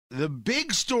the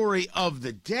big story of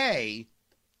the day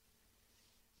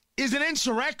is an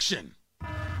insurrection. My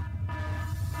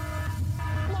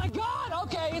God!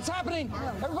 Okay, it's happening.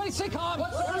 Everybody stay calm.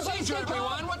 What's the procedure,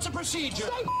 everyone? What's the procedure?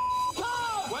 Stay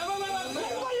calm! Wait.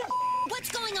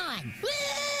 What's going on?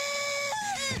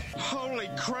 Holy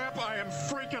crap, I am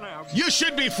freaking out. You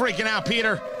should be freaking out,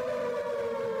 Peter.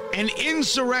 An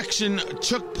insurrection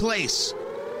took place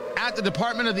at the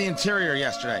Department of the Interior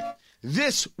yesterday.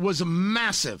 This was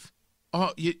massive.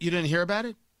 Oh, you didn't hear about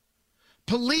it?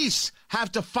 Police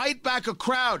have to fight back a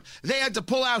crowd. They had to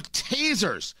pull out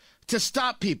tasers to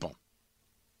stop people.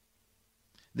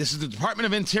 This is the Department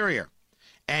of Interior.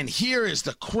 And here is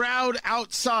the crowd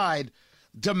outside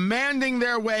demanding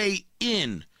their way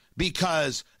in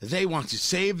because they want to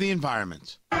save the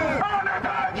environment.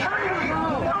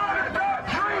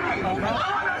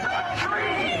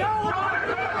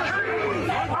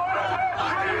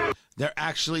 They're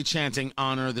actually chanting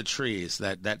 "Honor the trees."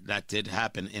 That did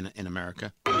happen in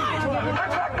America.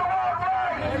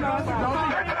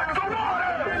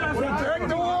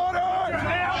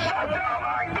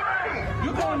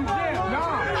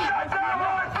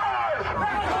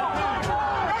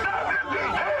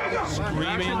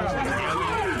 Screaming,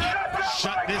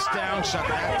 shut this down, shut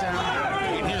that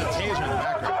down. You can hear the taser in the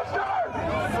background.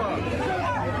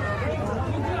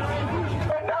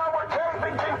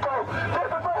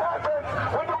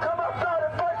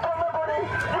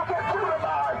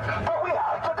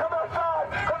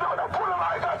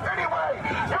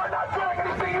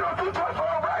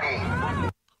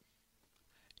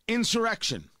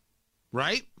 Insurrection,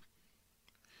 right?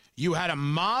 You had a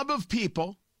mob of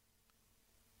people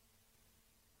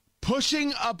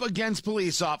pushing up against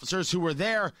police officers who were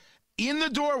there in the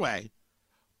doorway,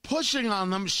 pushing on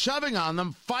them, shoving on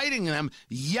them, fighting them,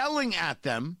 yelling at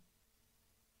them.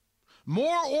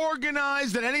 More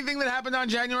organized than anything that happened on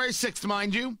January 6th,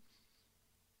 mind you.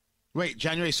 Wait,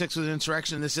 January 6th was an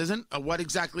insurrection, this isn't? What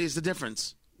exactly is the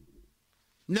difference?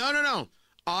 No.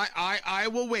 I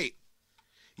will wait.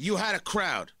 You had a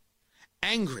crowd,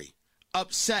 angry,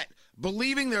 upset,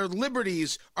 believing their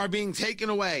liberties are being taken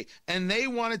away, and they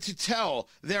wanted to tell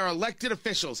their elected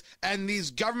officials and these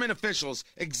government officials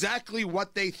exactly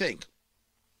what they think.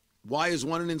 Why is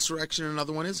one an insurrection and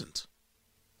another one isn't?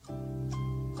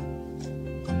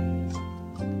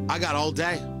 I got all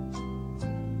day.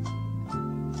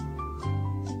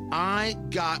 I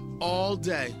got all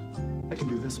day. I can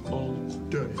do this all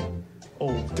day.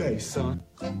 All day, son.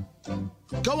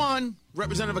 Go on,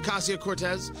 Representative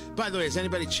Ocasio-Cortez. By the way, has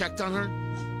anybody checked on her?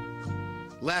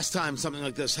 Last time something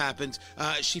like this happened,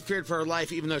 she feared for her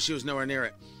life even though she was nowhere near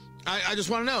it. I just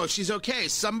want to know if she's okay.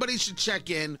 Somebody should check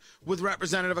in with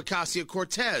Representative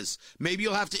Ocasio-Cortez. Maybe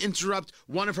you'll have to interrupt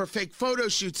one of her fake photo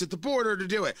shoots at the border to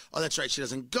do it. Oh, that's right. She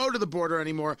doesn't go to the border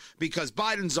anymore because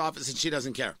Biden's office and she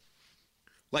doesn't care.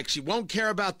 Like she won't care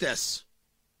about this.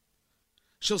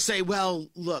 She'll say, well,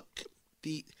 look,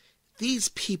 these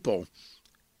people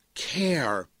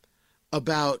care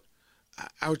about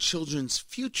our children's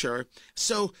future.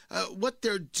 So what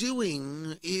they're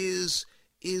doing is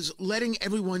letting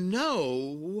everyone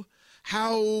know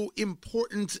how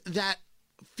important that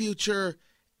future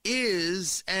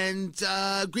is. And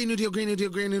Green New Deal, Green New Deal,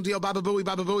 Green New Deal, Baba Booey,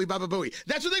 Baba Booey, Baba Booey.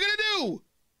 That's what they're going to do.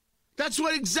 That's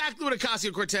exactly what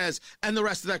Ocasio-Cortez and the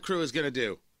rest of that crew is going to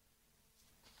do.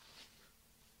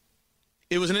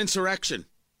 It was an insurrection.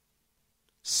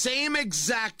 Same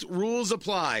exact rules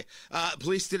apply.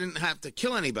 Police didn't have to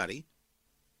kill anybody,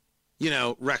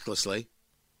 recklessly.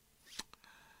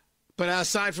 But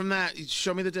aside from that,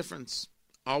 show me the difference.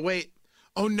 I'll wait.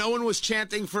 Oh, no one was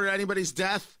chanting for anybody's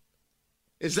death?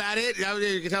 Is that it?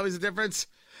 You can tell me the difference?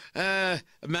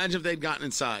 Imagine if they'd gotten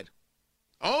inside.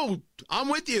 Oh, I'm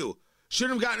with you.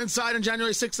 Shouldn't have gotten inside on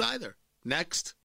January 6th either. Next.